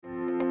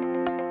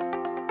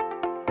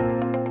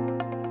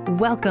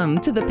Welcome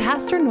to the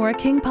Pastor Nora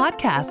King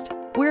Podcast.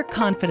 We're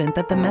confident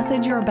that the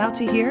message you're about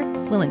to hear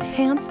will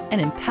enhance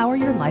and empower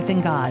your life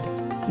in God.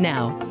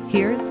 Now,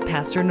 here's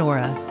Pastor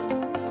Nora.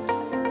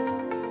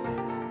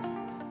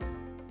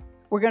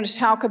 We're going to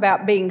talk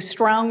about being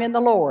strong in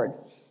the Lord.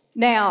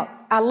 Now,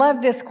 I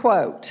love this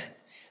quote.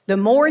 The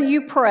more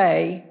you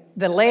pray,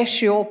 the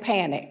less you'll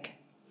panic.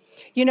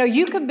 You know,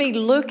 you could be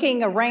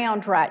looking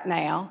around right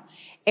now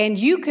and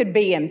you could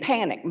be in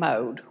panic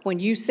mode when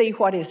you see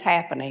what is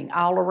happening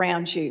all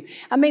around you.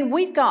 I mean,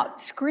 we've got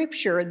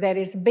scripture that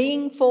is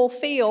being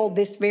fulfilled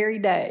this very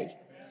day.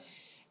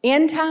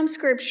 End time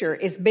scripture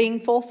is being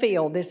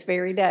fulfilled this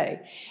very day.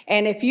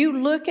 And if you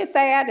look at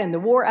that and the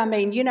war, I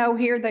mean, you know,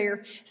 here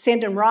they're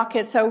sending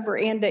rockets over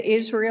into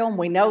Israel, and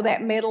we know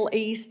that Middle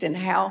East and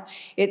how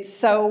it's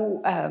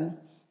so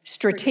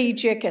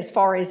strategic as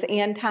far as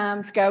end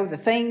times go, the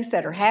things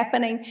that are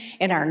happening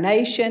in our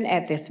nation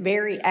at this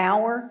very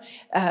hour.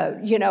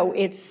 You know,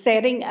 it's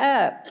setting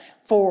up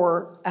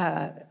for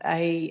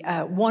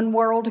a one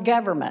world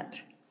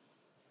government.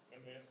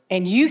 Amen.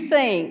 And you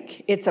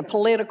think it's a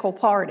political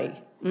party.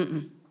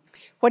 Mm-mm.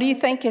 What do you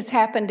think has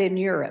happened in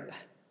Europe?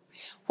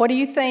 What do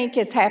you think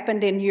has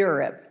happened in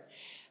Europe?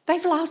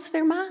 They've lost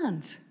their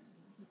minds.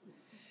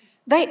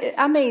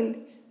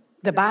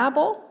 The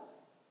Bible,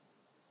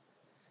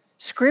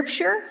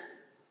 Scripture,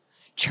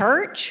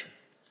 church,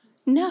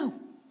 no.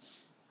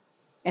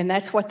 And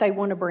that's what they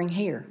want to bring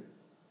here.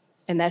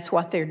 And that's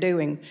what they're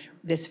doing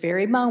this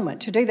very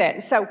moment to do that.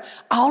 And so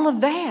all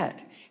of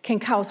that can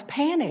cause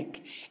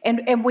panic.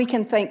 And we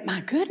can think, my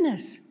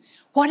goodness,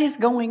 what is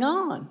going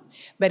on?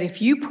 But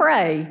if you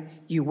pray,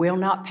 you will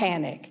not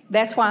panic.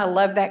 That's why I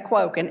love that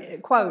quote,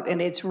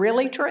 and it's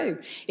really true.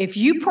 If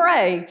you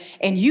pray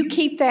and you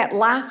keep that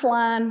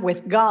lifeline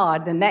with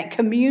God and that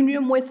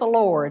communion with the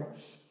Lord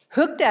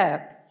hooked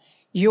up,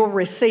 you'll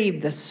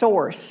receive the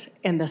source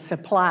and the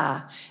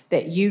supply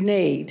that you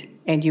need,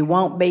 and you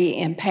won't be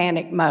in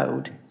panic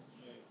mode.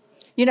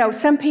 You know,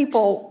 some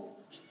people,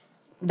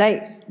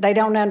 they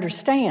don't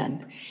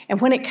understand.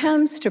 And when it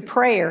comes to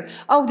prayer,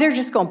 they're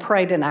just going to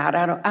pray tonight.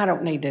 I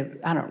don't need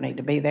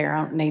to be there. I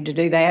don't need to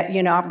do that.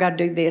 You know, I've got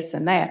to do this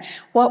and that.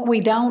 What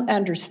we don't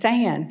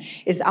understand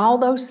is all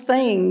those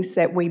things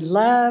that we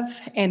love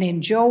and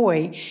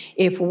enjoy,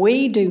 if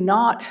we do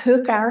not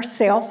hook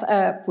ourselves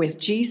up with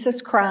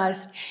Jesus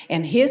Christ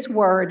and His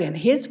Word and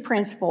His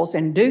principles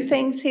and do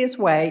things His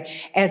way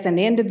as an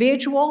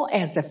individual,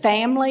 as a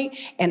family,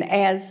 and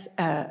as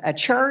a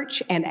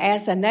church and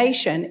as a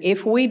nation,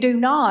 if we do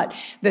not,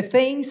 the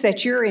things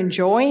that you're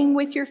enjoying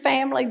with your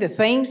family, the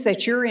things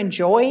that you're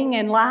enjoying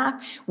in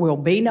life will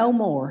be no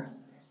more.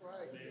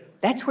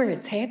 That's where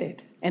it's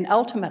headed, and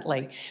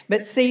ultimately.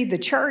 But see, the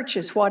church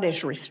is what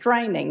is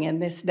restraining in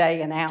this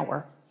day and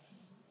hour.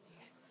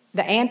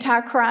 The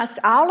Antichrist,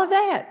 all of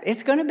that,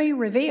 it's going to be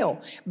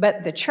revealed.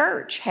 But the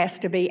church has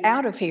to be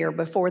out of here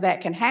before that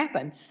can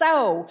happen.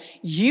 So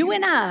you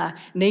and I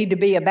need to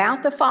be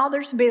about the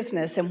Father's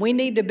business, and we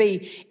need to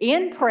be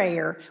in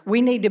prayer.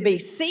 We need to be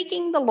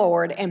seeking the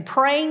Lord and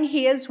praying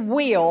His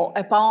will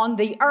upon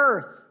the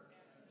earth.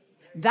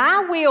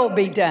 Thy will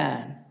be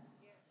done.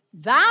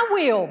 Thy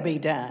will be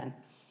done.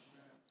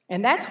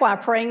 And that's why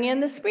praying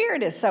in the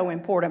Spirit is so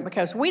important,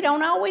 because we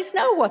don't always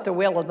know what the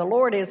will of the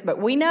Lord is, but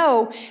we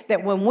know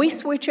that when we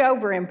switch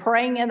over and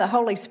praying in the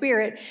Holy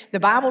Spirit,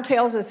 the Bible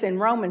tells us in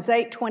Romans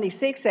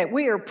 8:26 that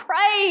we are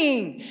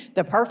praying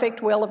the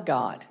perfect will of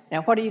God.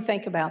 Now, what do you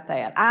think about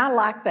that? I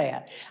like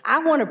that.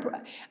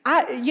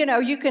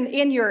 You can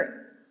in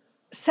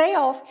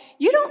yourself,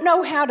 you don't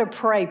know how to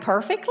pray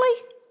perfectly.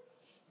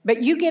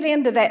 But you get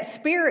into that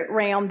spirit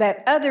realm,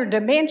 that other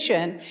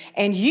dimension,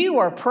 and you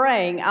are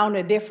praying on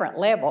a different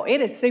level.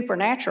 It is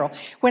supernatural.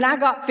 When I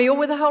got filled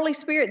with the Holy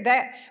Spirit,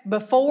 that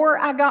before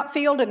I got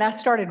filled and I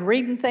started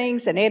reading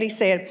things, and Eddie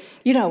said,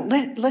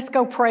 let's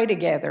go pray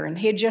together. And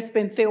he had just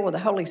been filled with the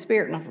Holy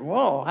Spirit. And I thought,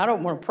 whoa, I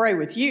don't want to pray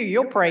with you.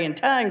 You'll pray in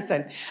tongues.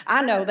 And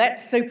I know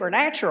that's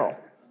supernatural.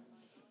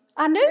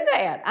 I knew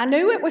that. I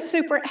knew it was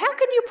super. How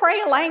can you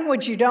pray a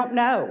language you don't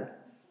know?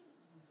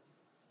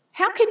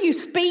 How can you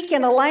speak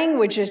in a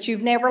language that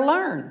you've never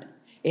learned?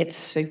 It's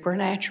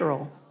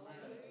supernatural.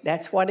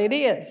 That's what it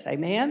is.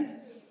 Amen?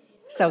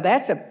 So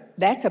that's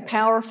a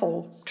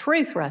powerful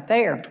truth right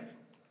there.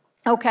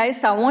 Okay,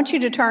 so I want you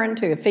to turn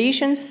to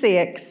Ephesians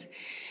 6,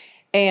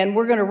 and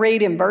we're going to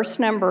read in verse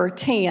number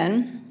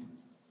 10.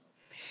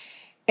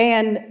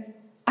 And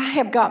I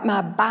have got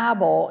my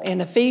Bible in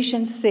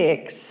Ephesians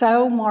 6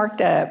 so marked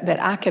up that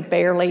I could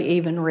barely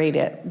even read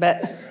it.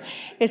 But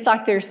it's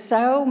like there's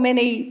so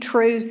many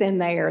truths in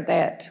there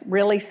that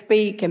really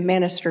speak and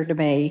minister to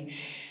me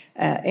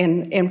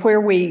in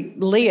where we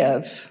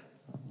live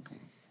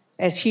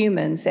as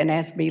humans and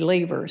as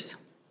believers.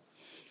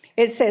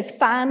 It says,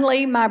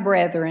 "Finally, my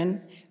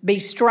brethren, be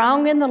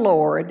strong in the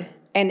Lord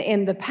and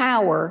in the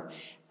power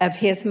of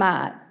His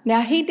might."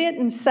 Now, He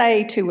didn't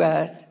say to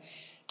us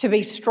to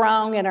be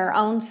strong in our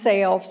own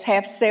selves,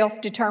 have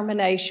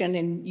self-determination,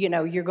 and,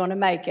 you're going to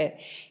make it.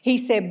 He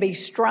said, be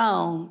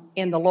strong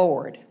in the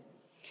Lord.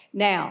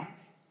 Now,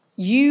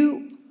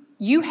 you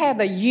you have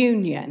a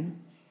union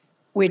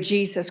with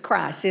Jesus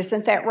Christ.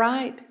 Isn't that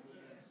right?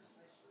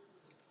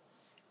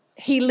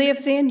 He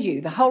lives in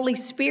you. The Holy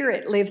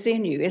Spirit lives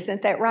in you.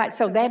 Isn't that right?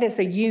 So that is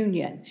a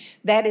union.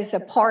 That is a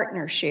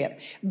partnership.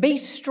 Be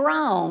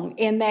strong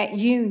in that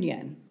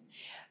union.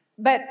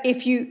 But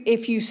if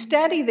you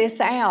study this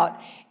out,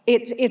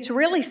 it's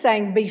really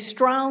saying be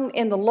strong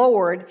in the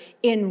Lord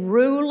in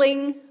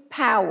ruling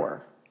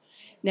power.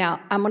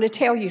 Now, I'm going to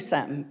tell you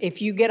something. If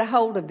you get a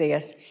hold of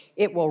this,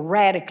 it will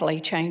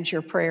radically change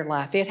your prayer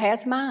life. It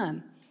has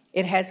mine.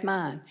 It has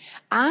mine.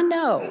 I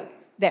know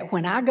that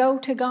when I go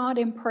to God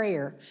in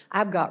prayer,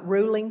 I've got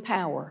ruling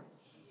power.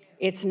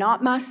 It's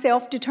not my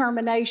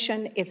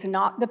self-determination. It's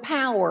not the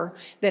power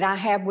that I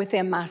have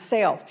within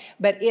myself,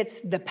 but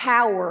it's the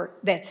power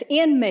that's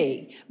in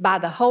me by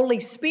the Holy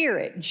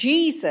Spirit.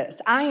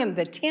 Jesus, I am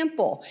the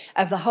temple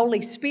of the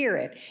Holy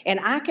Spirit,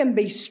 and I can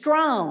be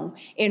strong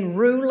in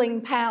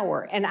ruling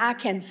power, and I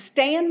can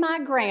stand my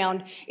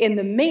ground in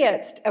the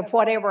midst of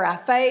whatever I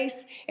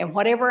face and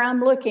whatever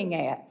I'm looking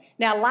at.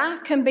 Now,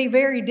 life can be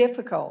very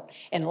difficult,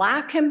 and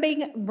life can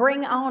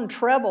bring on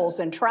troubles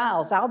and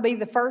trials. I'll be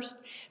the first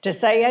to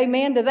say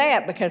amen to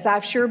that because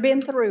I've sure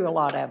been through a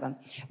lot of them.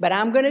 But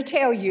I'm going to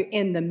tell you,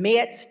 in the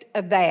midst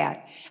of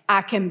that,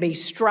 I can be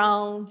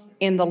strong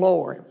in the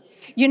Lord.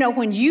 You know,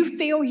 when you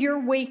feel your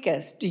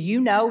weakest, do you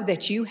know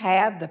that you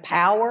have the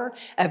power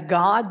of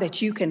God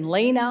that you can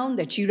lean on,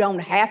 that you don't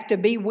have to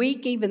be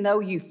weak even though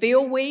you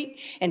feel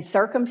weak, and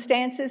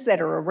circumstances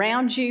that are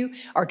around you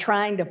are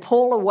trying to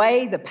pull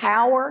away the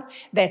power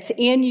that's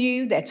in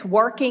you, that's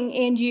working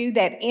in you,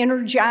 that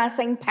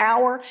energizing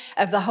power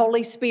of the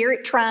Holy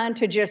Spirit trying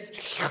to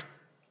just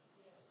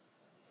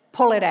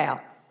pull it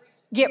out,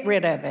 get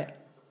rid of it.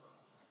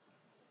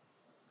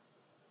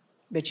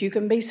 But you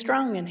can be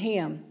strong in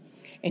Him.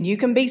 And you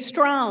can be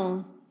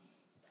strong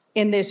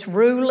in this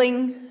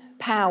ruling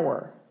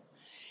power.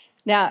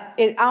 Now,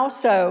 it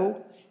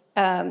also,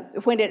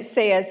 when it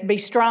says, be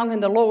strong in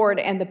the Lord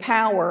and the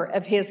power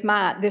of His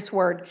might, this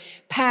word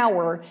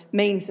power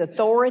means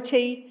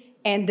authority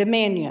and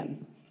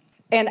dominion.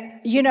 And,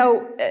 you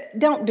know,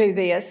 don't do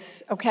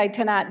this, okay,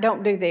 tonight,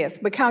 don't do this.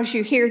 Because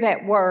you hear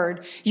that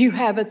word, you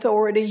have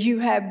authority, you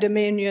have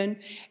dominion,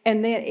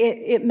 and then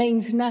it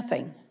means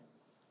nothing.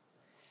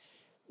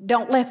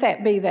 Don't let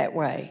that be that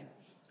way.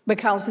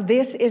 Because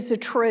this is a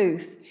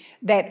truth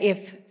that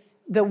if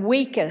the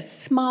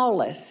weakest,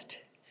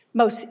 smallest,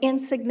 most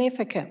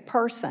insignificant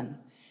person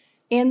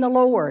in the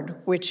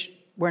Lord, which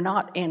we're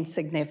not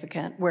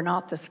insignificant, we're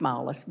not the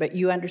smallest, but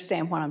you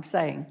understand what I'm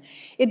saying.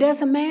 It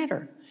doesn't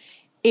matter.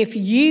 If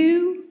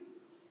you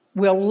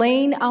will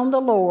lean on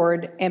the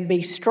Lord and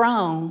be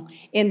strong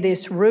in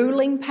this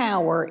ruling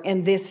power,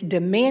 in this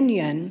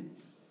dominion,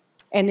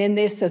 and in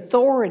this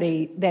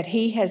authority that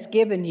He has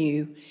given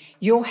you,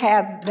 you'll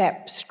have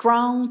that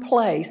strong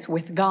place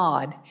with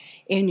God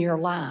in your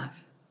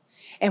life.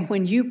 And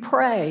when you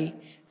pray,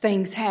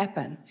 things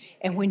happen.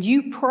 And when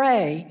you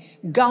pray,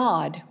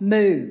 God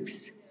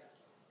moves.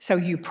 So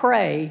you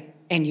pray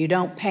and you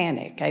don't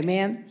panic.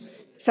 Amen?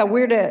 So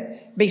we're to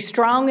be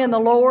strong in the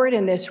Lord,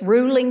 in this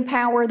ruling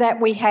power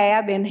that we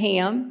have in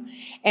Him,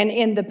 and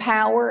in the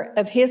power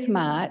of His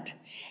might.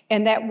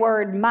 And that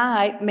word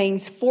might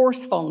means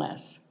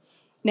forcefulness.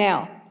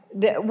 Now,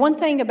 the one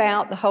thing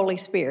about the Holy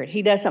Spirit,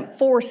 He doesn't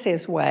force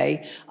His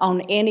way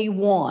on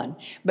anyone.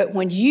 But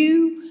when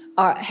you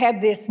have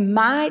this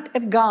might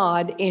of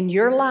God in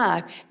your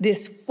life,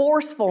 this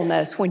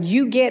forcefulness when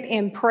you get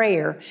in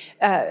prayer,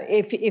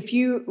 if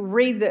you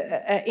read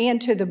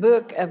into the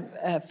book of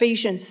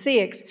Ephesians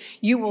 6,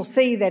 you will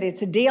see that it's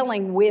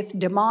dealing with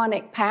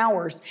demonic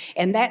powers,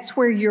 and that's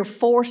where your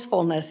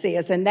forcefulness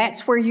is, and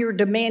that's where your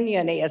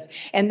dominion is,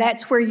 and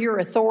that's where your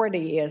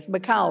authority is.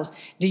 Because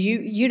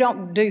you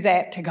don't do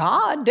that to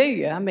God, do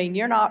you? I mean,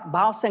 you're not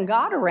bossing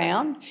God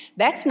around.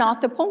 That's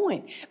not the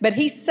point. But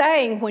He's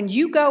saying when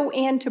you go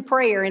into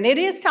prayer, and it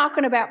is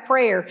talking about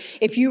prayer.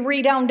 If you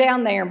read on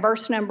down there in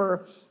verse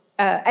number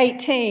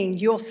 18,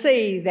 you'll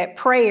see that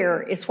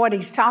prayer is what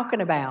He's talking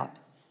about,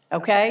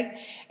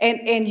 okay?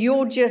 And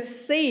you'll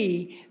just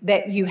see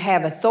that you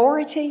have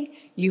authority,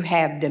 you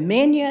have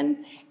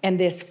dominion, and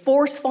this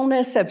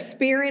forcefulness of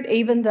spirit,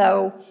 even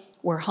though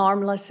we're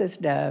harmless as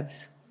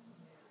doves.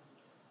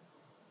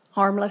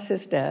 Harmless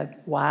as doves,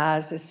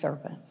 wise as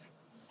serpents.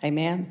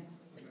 Amen?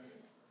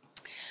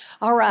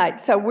 All right,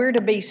 so we're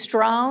to be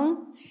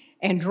strong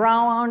and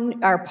draw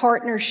on our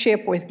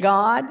partnership with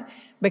God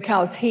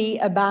because He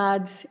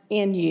abides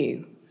in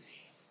you.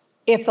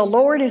 If the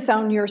Lord is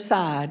on your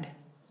side,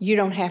 you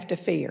don't have to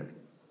fear.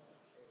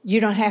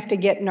 You don't have to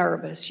get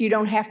nervous. You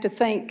don't have to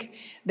think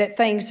that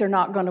things are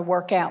not going to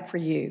work out for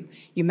you.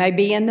 You may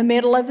be in the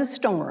middle of the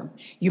storm.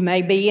 You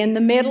may be in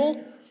the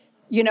middle,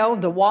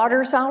 the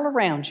water's all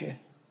around you.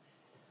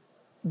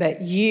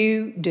 But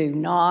you do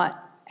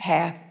not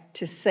have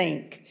to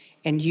sink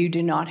and you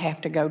do not have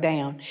to go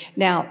down.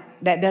 Now,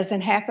 that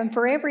doesn't happen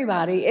for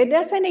everybody. It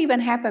doesn't even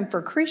happen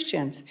for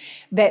Christians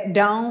that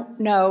don't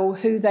know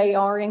who they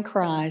are in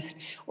Christ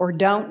or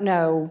don't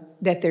know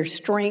that their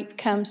strength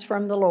comes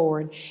from the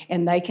Lord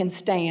and they can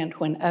stand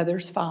when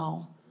others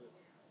fall.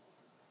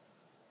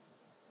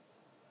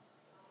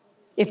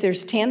 If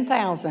there's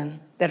 10,000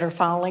 that are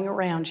falling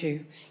around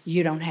you,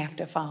 you don't have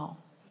to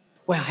fall.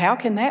 Well, how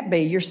can that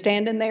be? You're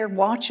standing there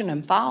watching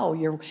them fall.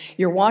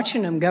 You're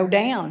watching them go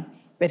down.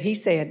 But he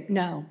said,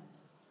 no,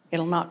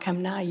 it'll not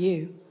come nigh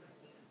you.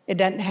 It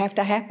doesn't have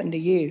to happen to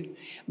you.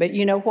 But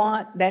you know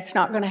what? That's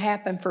not going to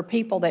happen for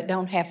people that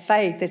don't have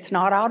faith. It's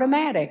not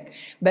automatic.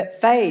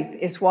 But faith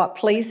is what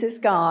pleases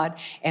God,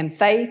 and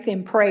faith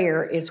in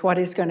prayer is what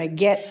is going to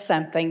get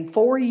something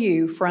for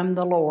you from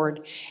the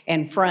Lord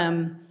and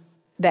from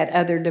that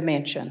other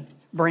dimension.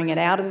 Bring it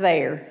out of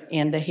there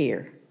into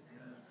here.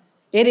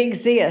 It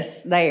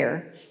exists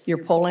there.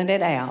 You're pulling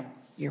it out.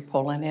 You're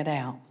pulling it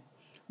out.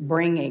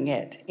 Bringing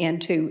it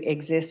into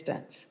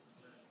existence.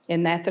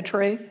 Isn't that the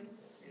truth?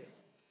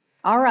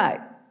 All right.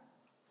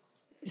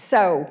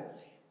 So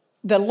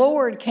the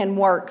Lord can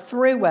work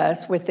through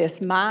us with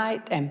this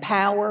might and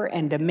power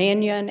and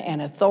dominion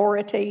and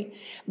authority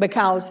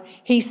because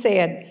he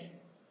said,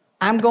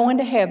 I'm going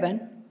to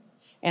heaven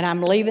and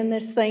I'm leaving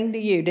this thing to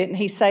you. Didn't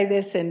he say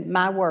this in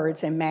my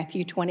words in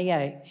Matthew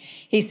 28?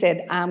 He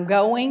said, I'm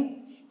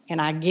going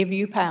and I give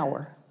you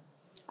power.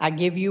 I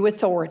give you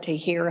authority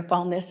here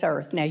upon this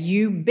earth. Now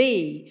you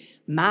be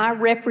my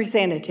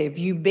representative.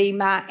 You be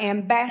my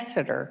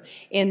ambassador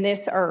in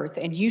this earth.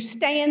 And you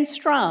stand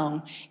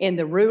strong in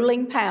the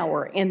ruling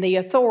power, in the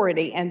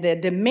authority, and the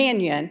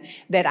dominion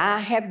that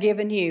I have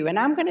given you. And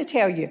I'm going to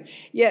tell you,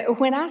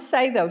 when I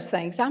say those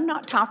things, I'm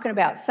not talking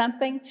about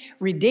something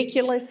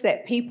ridiculous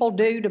that people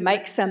do to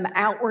make some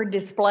outward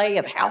display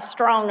of how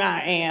strong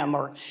I am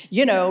or,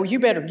 you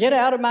better get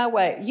out of my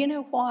way. You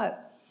know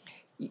what?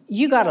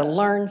 You got to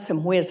learn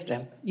some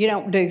wisdom. You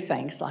don't do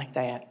things like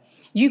that.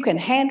 You can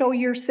handle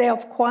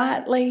yourself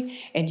quietly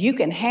and you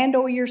can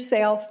handle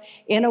yourself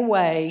in a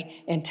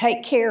way and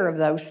take care of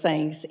those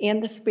things in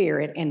the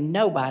spirit and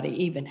nobody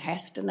even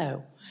has to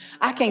know.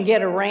 I can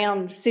get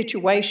around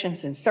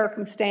situations and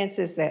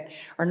circumstances that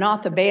are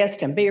not the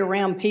best and be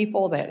around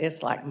people that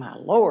it's like, my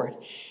Lord.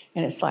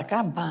 And it's like,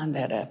 I bind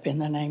that up in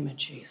the name of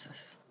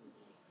Jesus.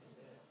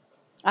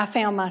 I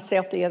found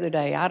myself the other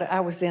day, I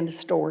was in a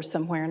store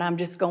somewhere and I'm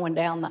just going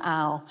down the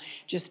aisle,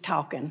 just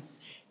talking.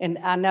 And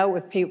I know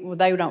with people,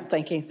 they don't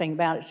think anything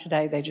about it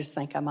today. They just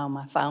think I'm on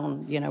my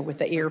phone, with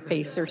the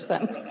earpiece or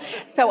something.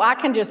 So I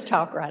can just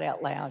talk right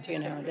out loud, it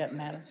doesn't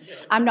matter.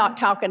 I'm not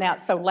talking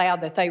out so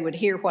loud that they would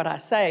hear what I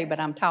say, but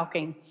I'm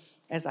talking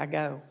as I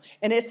go.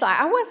 And it's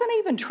like, I wasn't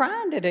even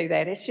trying to do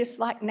that. It's just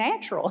like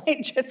natural.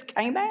 It just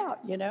came out,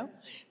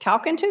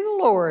 talking to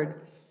the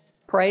Lord.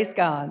 Praise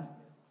God.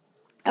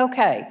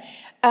 Okay,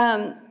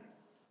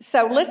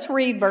 so let's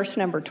read verse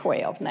number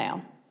 12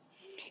 now.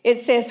 It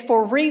says,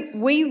 for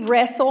we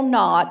wrestle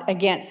not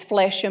against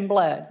flesh and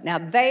blood. Now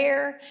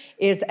there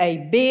is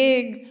a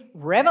big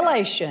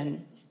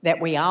revelation that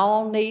we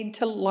all need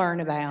to learn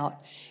about.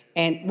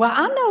 And, well,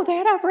 I know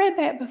that. I've read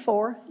that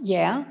before.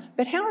 Yeah,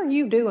 but how are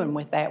you doing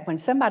with that when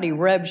somebody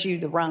rubs you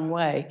the wrong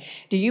way?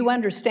 Do you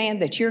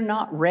understand that you're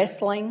not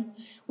wrestling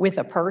with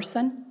a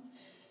person?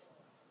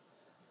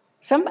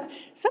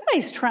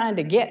 Somebody's trying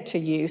to get to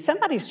you.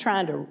 Somebody's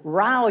trying to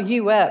rile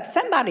you up.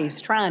 Somebody's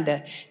trying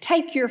to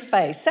take your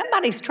face.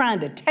 Somebody's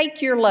trying to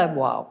take your love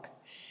walk.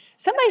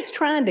 Somebody's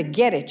trying to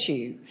get at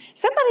you.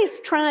 Somebody's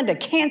trying to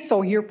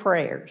cancel your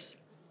prayers.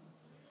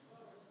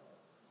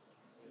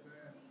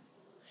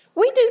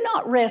 We do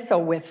not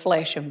wrestle with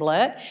flesh and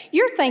blood.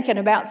 You're thinking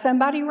about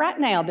somebody right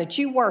now that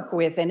you work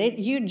with, and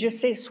you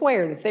just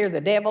swear that they're the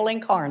devil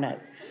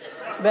incarnate.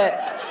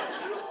 But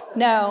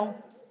no.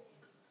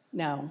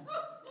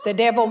 The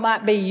devil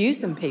might be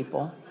using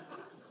people.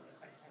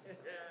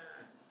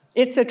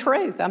 It's the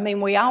truth. I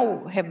mean, we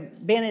all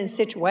have been in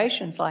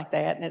situations like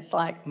that, and it's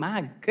like,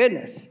 my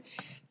goodness,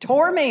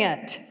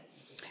 torment.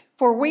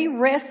 For we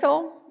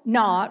wrestle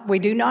not, we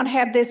do not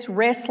have this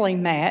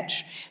wrestling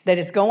match that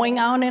is going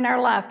on in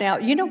our life. Now,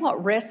 you know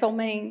what wrestle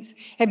means?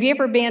 Have you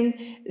ever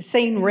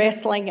seen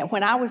wrestling?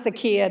 When I was a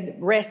kid,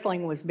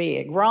 wrestling was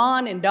big.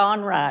 Ron and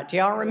Don Wright. Do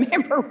y'all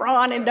remember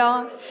Ron and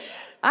Don?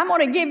 I'm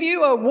going to give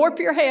you a warp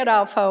your head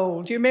off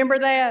hold. Do you remember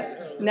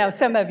that? No,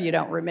 some of you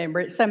don't remember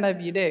it. Some of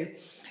you do.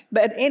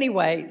 But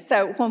anyway,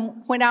 so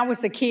when I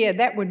was a kid,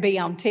 that would be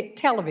on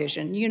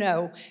television.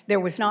 There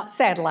was not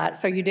satellite,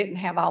 so you didn't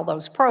have all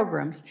those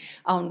programs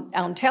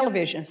on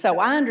television. So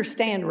I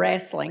understand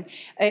wrestling,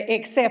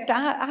 except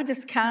I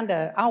just kind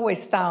of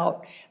always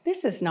thought,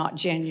 this is not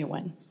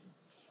genuine.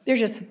 They're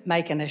just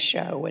making a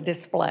show, a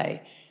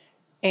display.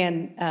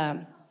 And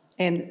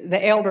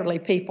the elderly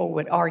people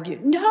would argue,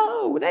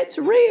 no, that's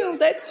real,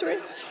 that's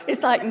real.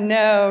 It's like,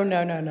 no.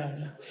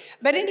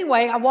 But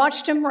anyway, I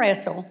watched them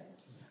wrestle,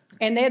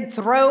 and they'd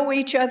throw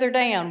each other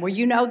down. Well,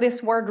 you know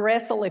this word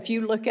wrestle, if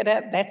you look it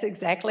up, that's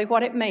exactly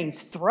what it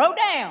means, throw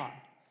down.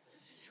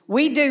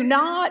 We do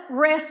not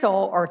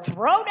wrestle or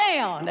throw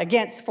down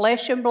against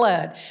flesh and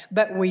blood,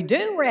 but we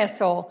do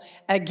wrestle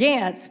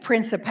against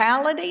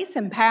principalities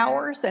and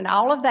powers and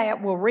all of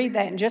that. We'll read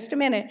that in just a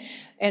minute.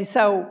 And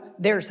so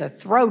there's a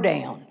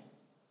throwdown.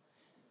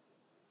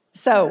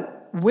 So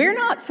we're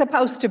not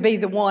supposed to be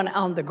the one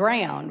on the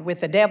ground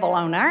with the devil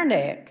on our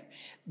neck.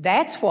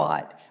 That's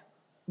what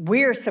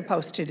we're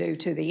supposed to do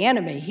to the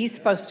enemy. He's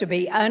supposed to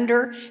be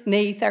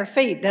underneath our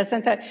feet.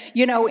 Doesn't that,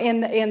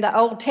 in the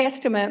Old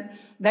Testament,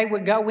 they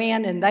would go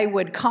in and they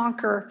would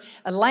conquer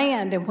a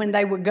land. And when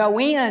they would go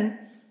in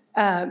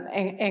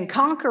and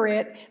conquer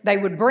it, they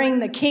would bring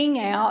the king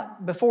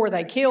out before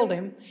they killed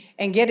him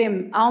and get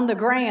him on the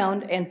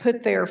ground and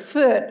put their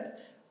foot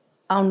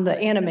on the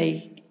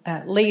enemy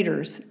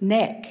leader's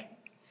neck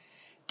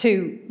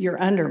to,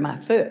 "You're under my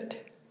foot."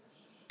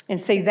 And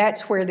see,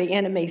 that's where the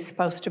enemy's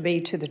supposed to be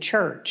to the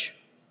church.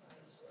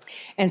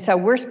 And so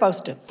we're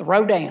supposed to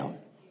throw down.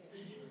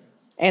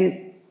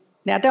 And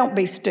now don't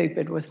be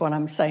stupid with what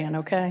I'm saying,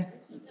 okay?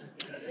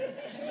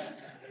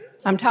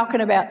 I'm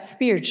talking about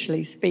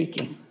spiritually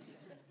speaking.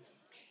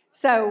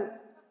 So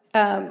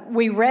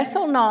we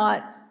wrestle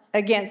not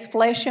against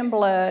flesh and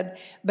blood,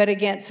 but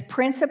against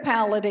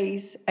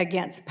principalities,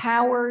 against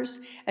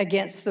powers,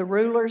 against the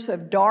rulers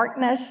of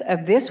darkness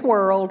of this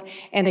world,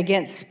 and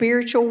against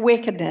spiritual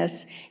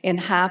wickedness in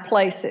high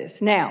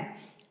places. Now,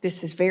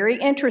 this is very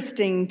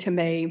interesting to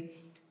me.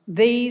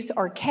 These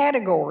are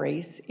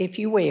categories, if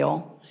you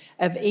will,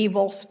 of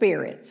evil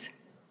spirits.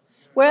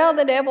 Well,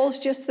 the devil's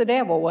just the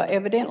devil. Well,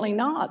 evidently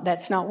not.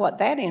 That's not what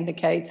that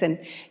indicates. And,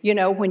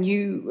 when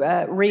you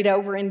read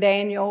over in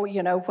Daniel,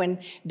 when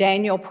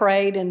Daniel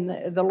prayed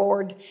and the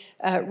Lord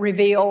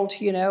revealed,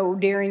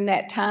 during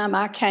that time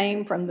I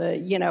came from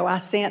I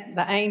sent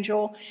the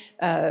angel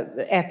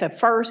at the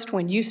first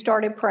when you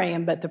started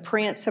praying, but the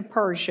prince of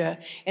Persia.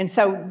 And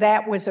so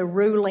that was a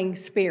ruling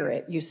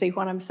spirit. You see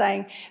what I'm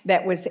saying?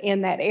 That was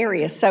in that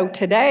area. So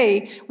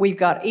today we've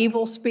got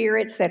evil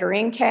spirits that are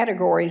in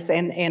categories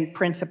and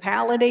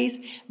principalities.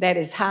 That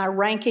is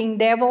high-ranking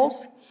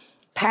devils.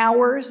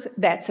 Powers,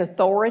 that's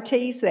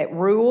authorities that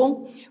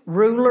rule.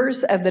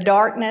 Rulers of the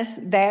darkness,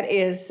 that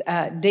is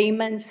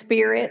demon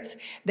spirits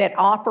that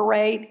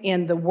operate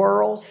in the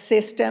world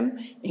system,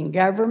 in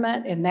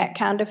government, and that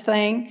kind of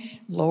thing.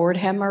 Lord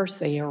have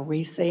mercy, are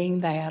we seeing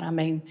that? I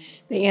mean,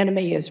 the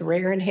enemy is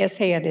rearing his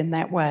head in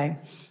that way.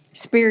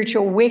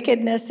 Spiritual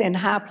wickedness in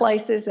high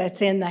places,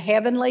 that's in the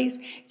heavenlies.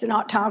 It's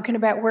not talking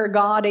about where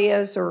God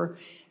is or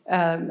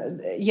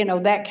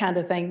that kind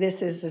of thing.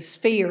 This is a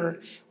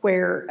sphere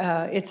where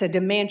it's a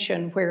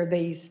dimension where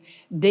these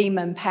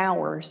demon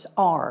powers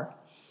are.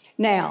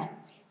 Now,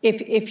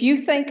 if you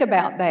think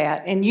about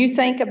that and you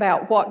think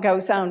about what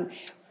goes on,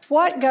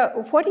 what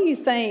do you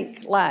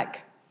think,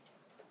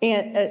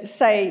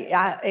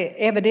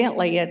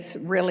 evidently it's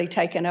really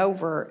taken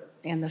over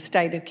in the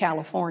state of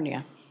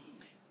California.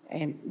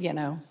 And,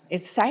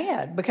 it's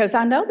sad because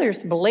I know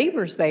there's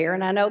believers there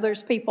and I know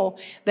there's people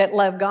that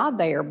love God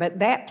there, but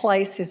that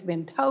place has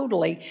been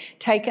totally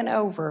taken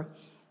over.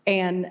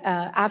 And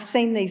I've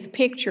seen these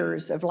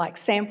pictures of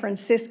San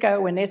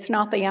Francisco, and it's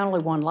not the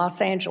only one. Los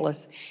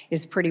Angeles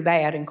is pretty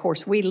bad. And of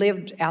course, we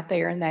lived out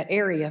there in that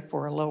area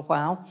for a little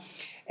while.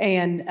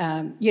 And,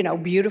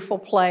 beautiful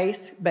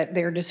place, but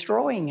they're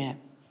destroying it.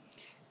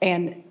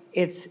 And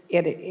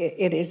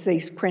it is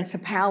these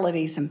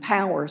principalities and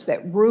powers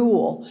that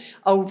rule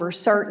over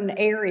certain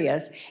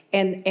areas,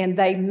 and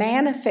they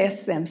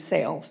manifest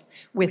themselves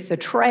with the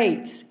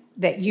traits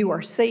that you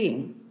are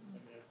seeing.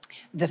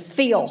 The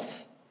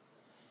filth,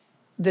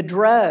 the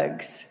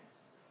drugs,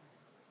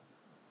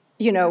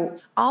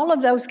 all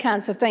of those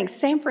kinds of things.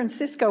 San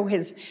Francisco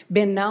has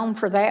been known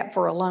for that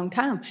for a long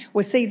time.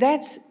 Well, see,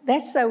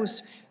 that's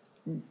those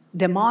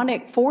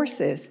demonic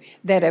forces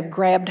that have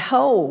grabbed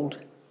hold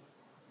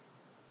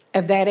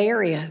of that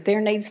area.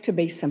 There needs to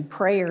be some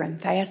prayer and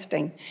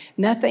fasting.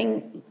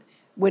 Nothing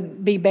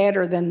would be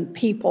better than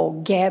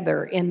people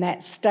gather in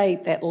that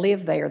state that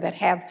live there, that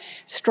have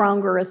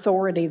stronger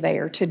authority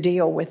there to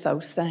deal with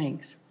those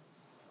things.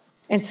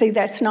 And see,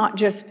 that's not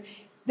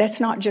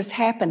just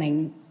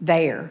happening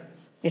there.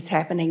 It's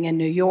happening in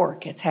New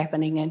York. It's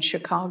happening in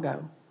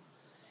Chicago.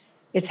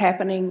 It's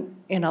happening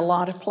in a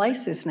lot of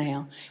places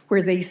now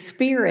where these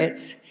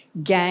spirits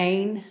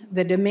gain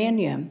the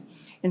dominion.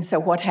 And so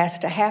what has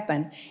to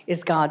happen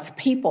is God's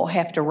people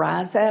have to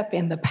rise up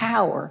in the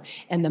power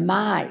and the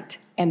might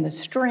and the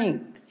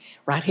strength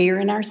right here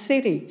in our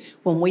city.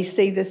 When we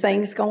see the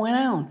things going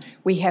on,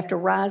 we have to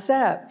rise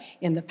up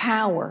in the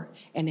power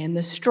and in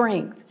the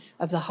strength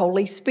of the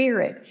Holy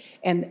Spirit.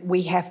 And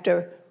we have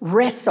to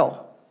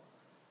wrestle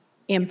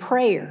in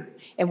prayer,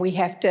 and we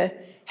have to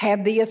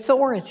have the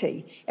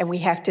authority, and we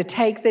have to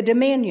take the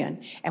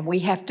dominion, and we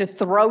have to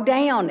throw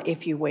down,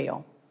 if you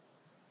will,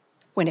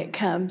 when it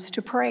comes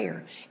to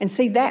prayer. And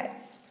see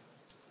that,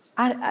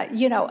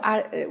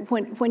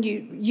 when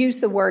you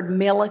use the word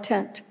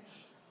militant,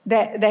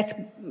 that's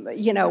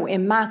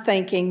in my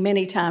thinking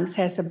many times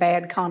has a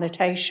bad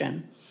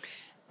connotation.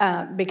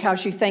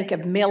 because you think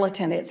of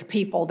militant, it's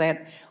people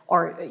that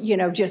are,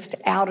 just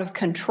out of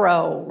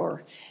control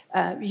or,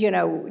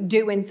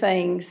 doing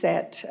things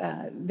that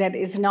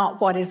is not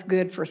what is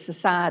good for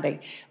society.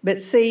 But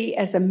see,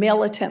 as a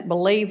militant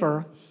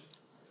believer,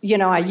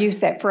 I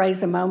used that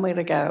phrase a moment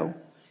ago,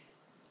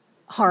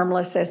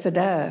 harmless as a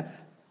dove,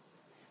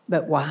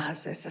 but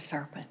wise as a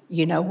serpent.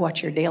 You know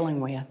what you're dealing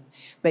with,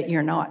 but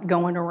you're not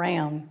going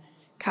around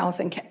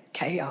causing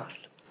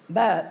chaos.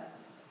 But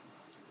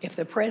if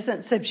the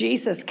presence of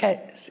Jesus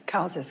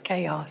causes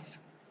chaos,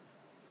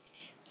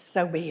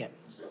 so be it.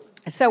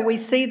 So we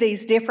see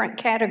these different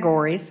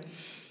categories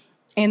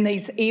in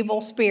these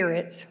evil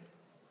spirits,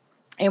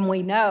 and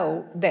we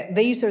know that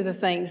these are the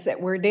things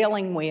that we're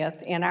dealing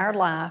with in our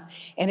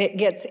life, and it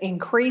gets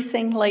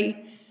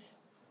increasingly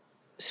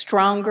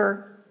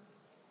stronger,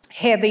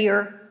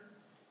 heavier,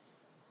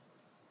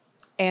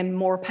 and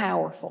more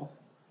powerful.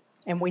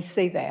 And we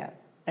see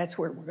that. That's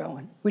where we're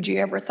going. Would you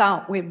ever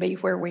thought we'd be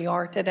where we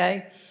are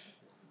today?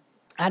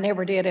 I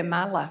never did in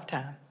my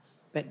lifetime,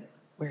 but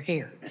we're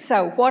here.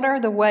 So what are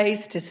the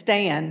ways to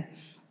stand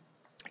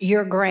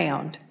your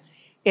ground?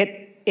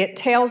 It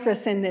tells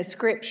us in this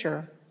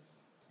scripture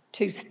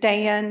to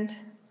stand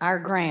our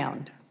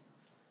ground.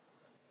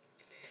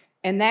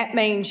 And that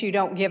means you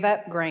don't give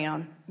up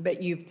ground,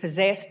 but you've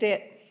possessed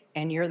it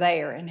and you're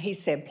there. And he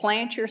said,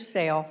 plant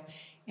yourself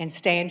and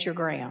stand your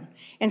ground.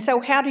 And so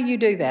how do you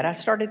do that? I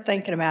started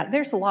thinking about it.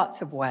 There's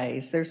lots of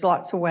ways. There's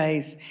lots of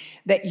ways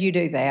that you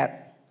do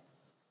that.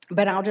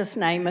 But I'll just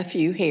name a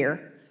few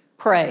here.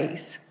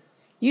 Praise.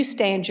 You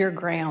stand your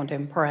ground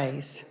in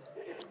praise.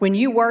 When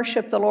you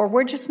worship the Lord,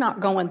 we're just not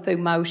going through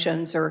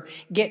motions or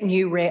getting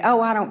you ready.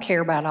 Oh, I don't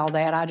care about all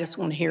that. I just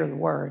want to hear the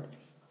word.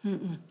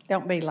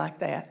 Don't be like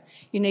that.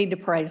 You need to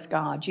praise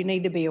God. You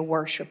need to be a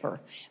worshiper.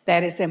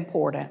 That is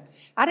important.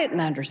 I didn't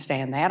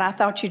understand that. I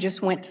thought you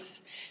just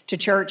went to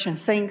church and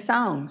sing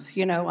songs.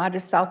 I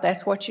just thought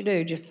that's what you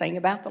do, just sing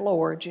about the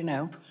Lord,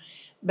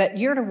 But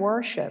you're to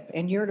worship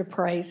and you're to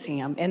praise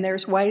Him. And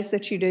there's ways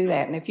that you do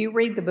that. And if you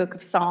read the book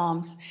of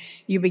Psalms,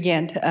 you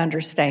begin to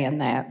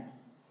understand that.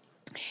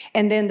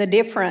 And then the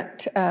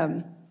different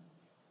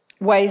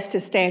ways to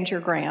stand your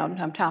ground.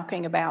 I'm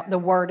talking about the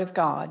Word of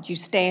God. You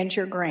stand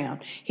your ground.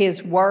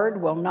 His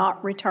Word will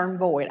not return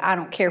void. I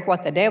don't care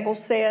what the devil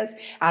says.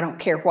 I don't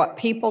care what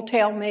people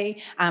tell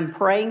me. I'm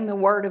praying the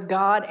Word of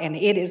God and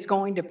it is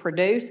going to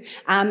produce.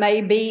 I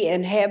may be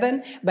in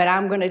heaven, but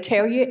I'm going to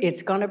tell you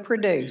it's going to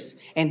produce.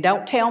 And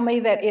don't tell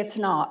me that it's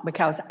not,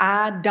 because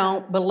I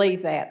don't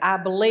believe that. I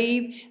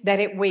believe that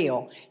it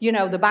will.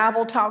 The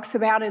Bible talks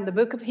about in the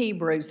book of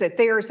Hebrews that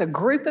there's a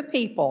group of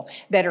people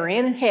that are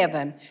in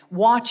heaven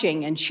watching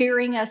and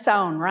cheering us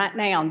on right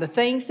now, and the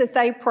things that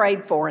they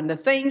prayed for and the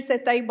things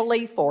that they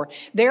believe for,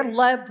 their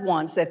loved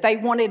ones that they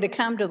wanted to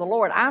come to the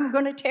Lord. I'm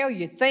going to tell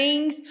you,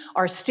 things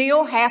are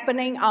still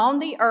happening on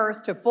the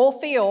earth to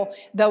fulfill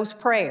those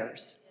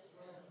prayers.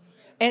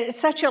 And it's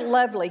such a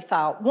lovely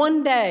thought.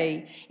 One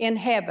day in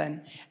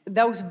heaven,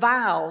 those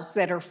vials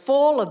that are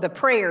full of the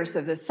prayers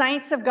of the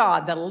saints of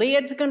God, the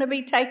lid's going to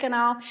be taken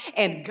off,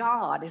 and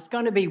God is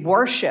going to be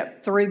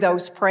worshiped through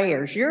those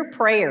prayers. Your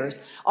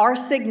prayers are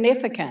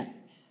significant.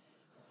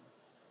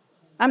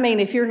 I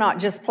mean, if you're not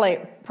just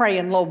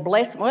praying, Lord,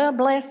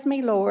 bless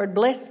me, Lord,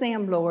 bless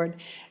them, Lord.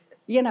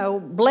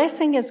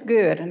 Blessing is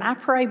good, and I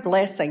pray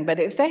blessing. But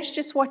if that's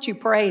just what you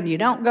pray and you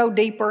don't go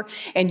deeper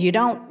and you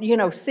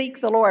don't,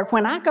 seek the Lord,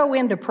 when I go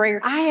into prayer,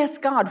 I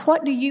ask God,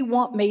 what do you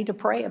want me to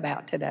pray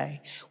about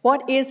today?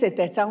 What is it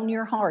that's on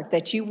your heart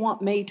that you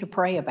want me to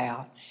pray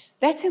about?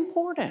 That's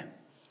important.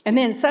 And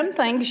then some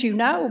things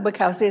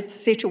because it's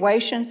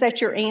situations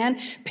that you're in,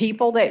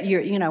 people that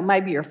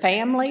maybe your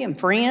family and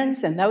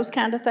friends and those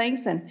kind of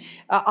things. And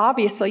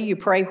obviously you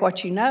pray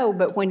what you know,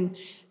 but when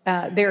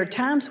there are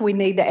times we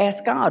need to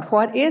ask God,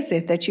 what is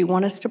it that you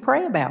want us to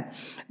pray about?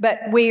 But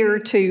we're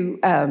to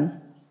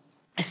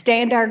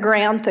stand our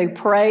ground through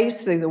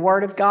praise, through the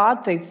Word of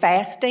God, through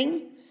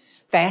fasting.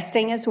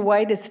 Fasting is a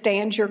way to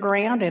stand your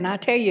ground. And I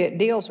tell you, it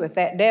deals with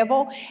that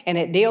devil and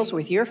it deals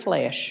with your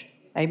flesh.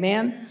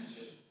 Amen?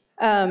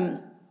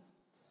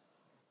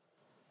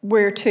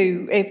 We're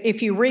to,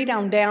 if you read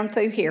on down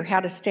through here, how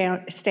to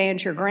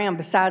stand your ground,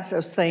 besides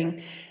those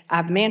things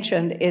I've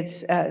mentioned,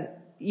 it's,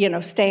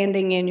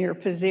 standing in your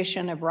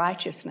position of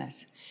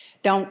righteousness.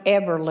 Don't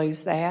ever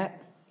lose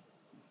that.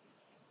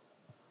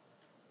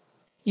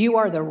 You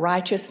are the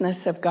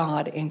righteousness of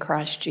God in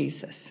Christ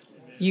Jesus.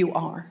 You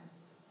are.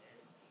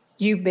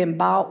 You've been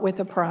bought with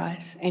a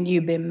price and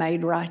you've been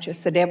made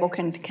righteous. The devil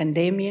can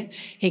condemn you.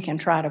 He can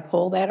try to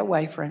pull that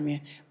away from you,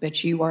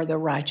 but you are the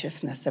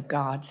righteousness of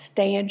God.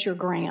 Stand your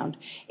ground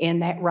in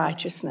that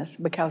righteousness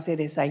because it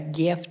is a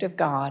gift of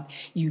God.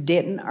 You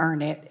didn't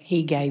earn it.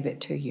 He gave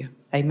it to you.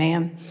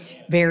 Amen.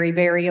 Very,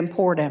 very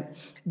important.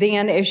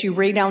 Then as you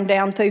read on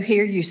down through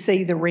here, you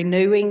see the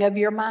renewing of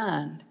your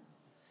mind.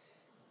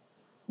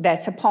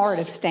 That's a part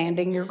of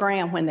standing your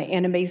ground. When the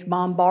enemy's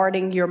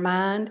bombarding your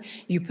mind,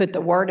 you put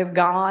the Word of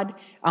God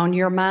on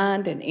your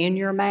mind and in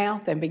your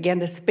mouth and begin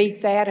to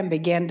speak that and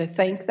begin to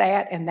think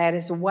that, and that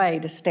is a way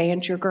to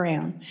stand your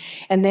ground.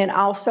 And then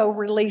also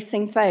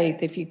releasing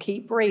faith. If you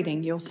keep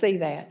reading, you'll see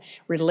that.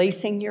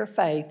 Releasing your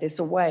faith is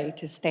a way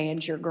to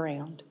stand your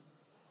ground.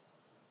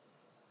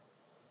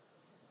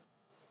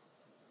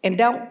 And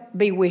don't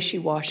be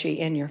wishy-washy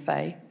in your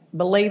faith.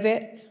 Believe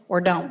it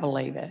or don't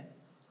believe it.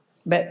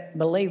 But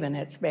believing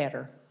it's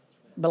better.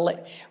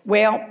 Well,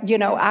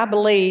 I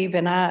believe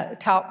and I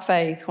talk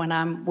faith when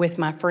I'm with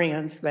my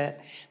friends,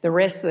 but the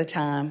rest of the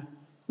time,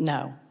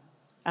 no.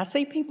 I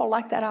see people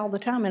like that all the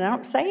time, and I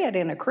don't say it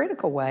in a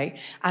critical way.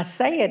 I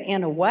say it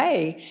in a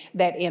way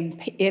that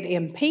it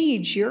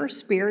impedes your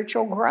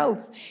spiritual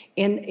growth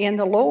in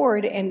the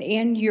Lord and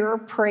in your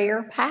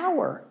prayer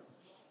power.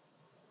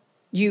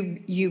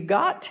 You've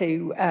got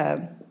to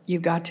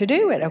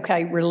do it.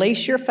 Okay,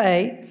 release your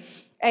faith.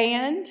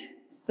 And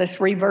let's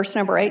read verse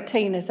number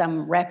 18 as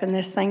I'm wrapping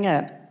this thing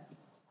up.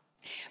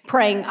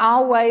 Praying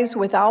always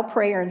with all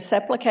prayer and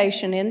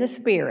supplication in the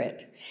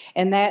Spirit.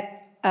 And that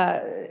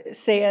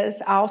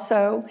says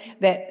also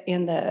that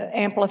in the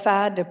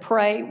Amplified to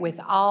pray with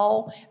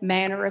all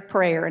manner of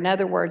prayer. In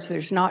other words,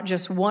 there's not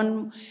just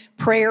one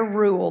prayer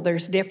rule.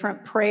 There's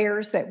different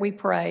prayers that we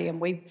pray, and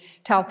we've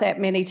taught that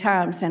many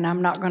times, and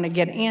I'm not going to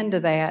get into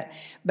that.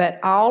 But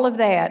all of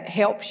that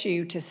helps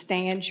you to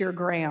stand your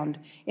ground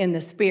in the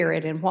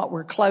Spirit. And what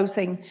we're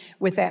closing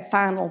with that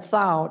final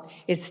thought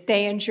is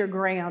stand your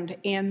ground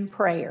in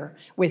prayer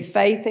with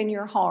faith in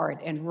your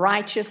heart and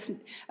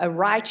a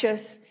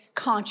righteous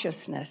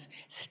consciousness.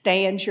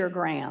 Stand your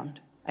ground.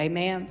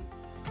 Amen.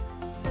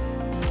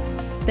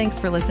 Thanks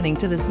for listening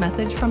to this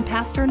message from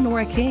Pastor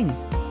Nora King.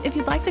 If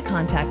you'd like to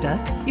contact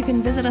us, you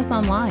can visit us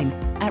online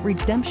at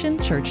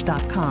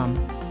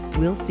redemptionchurch.com.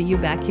 We'll see you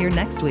back here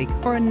next week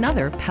for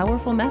another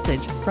powerful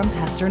message from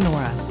Pastor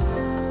Nora.